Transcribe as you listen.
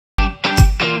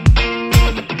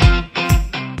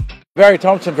Barry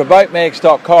Thompson for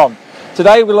boatmags.com.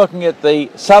 Today we're looking at the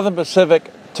Southern Pacific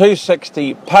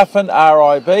 260 Puffin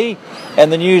RIB and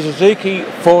the new Suzuki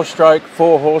 4-stroke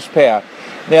 4 horsepower.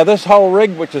 Now this whole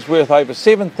rig, which is worth over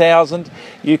 $7,000,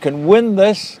 you can win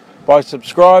this by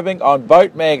subscribing on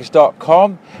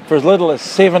boatmags.com for as little as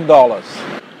 $7.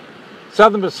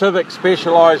 Southern Pacific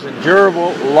specialise in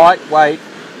durable, lightweight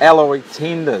alloy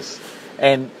tenders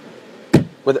and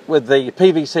with the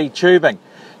PVC tubing.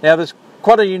 Now there's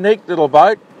quite a unique little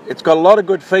boat. It's got a lot of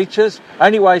good features.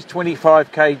 Only weighs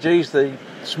 25 kgs. The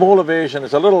smaller version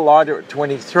is a little lighter at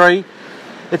 23.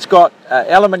 It's got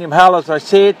aluminium hull, as I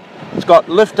said. It's got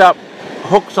lift-up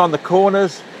hooks on the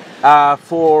corners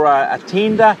for a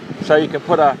tender, so you can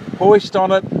put a hoist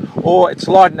on it, or it's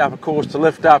light enough, of course, to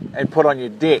lift up and put on your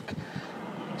deck.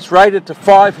 It's rated to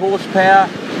 5 horsepower.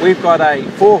 We've got a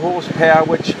 4 horsepower,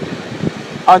 which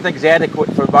I think is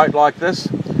adequate for a boat like this.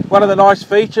 One of the nice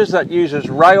features that uses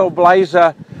rail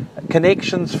blazer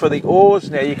connections for the oars.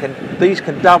 Now these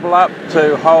can double up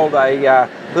to hold a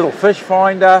little fish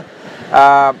finder,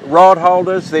 rod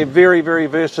holders. They're very, very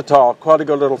versatile. Quite a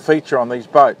good little feature on these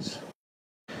boats.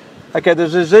 Okay, the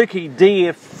Suzuki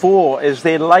DF4 is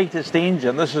their latest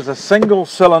engine. This is a single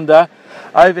cylinder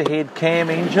overhead cam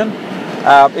engine.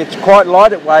 It's quite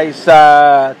light. It weighs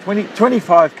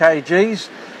 25 kgs.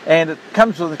 And it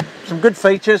comes with some good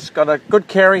features. It's got a good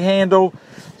carry handle.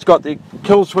 It's got the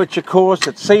kill switch, of course.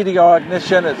 It's CDI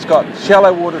ignition. It's got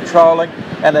shallow water trolling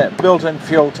and a built-in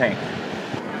fuel tank.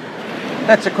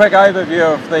 That's a quick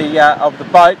overview of the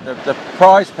boat, the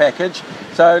prize package.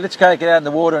 So let's go get out in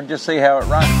the water and just see how it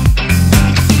runs.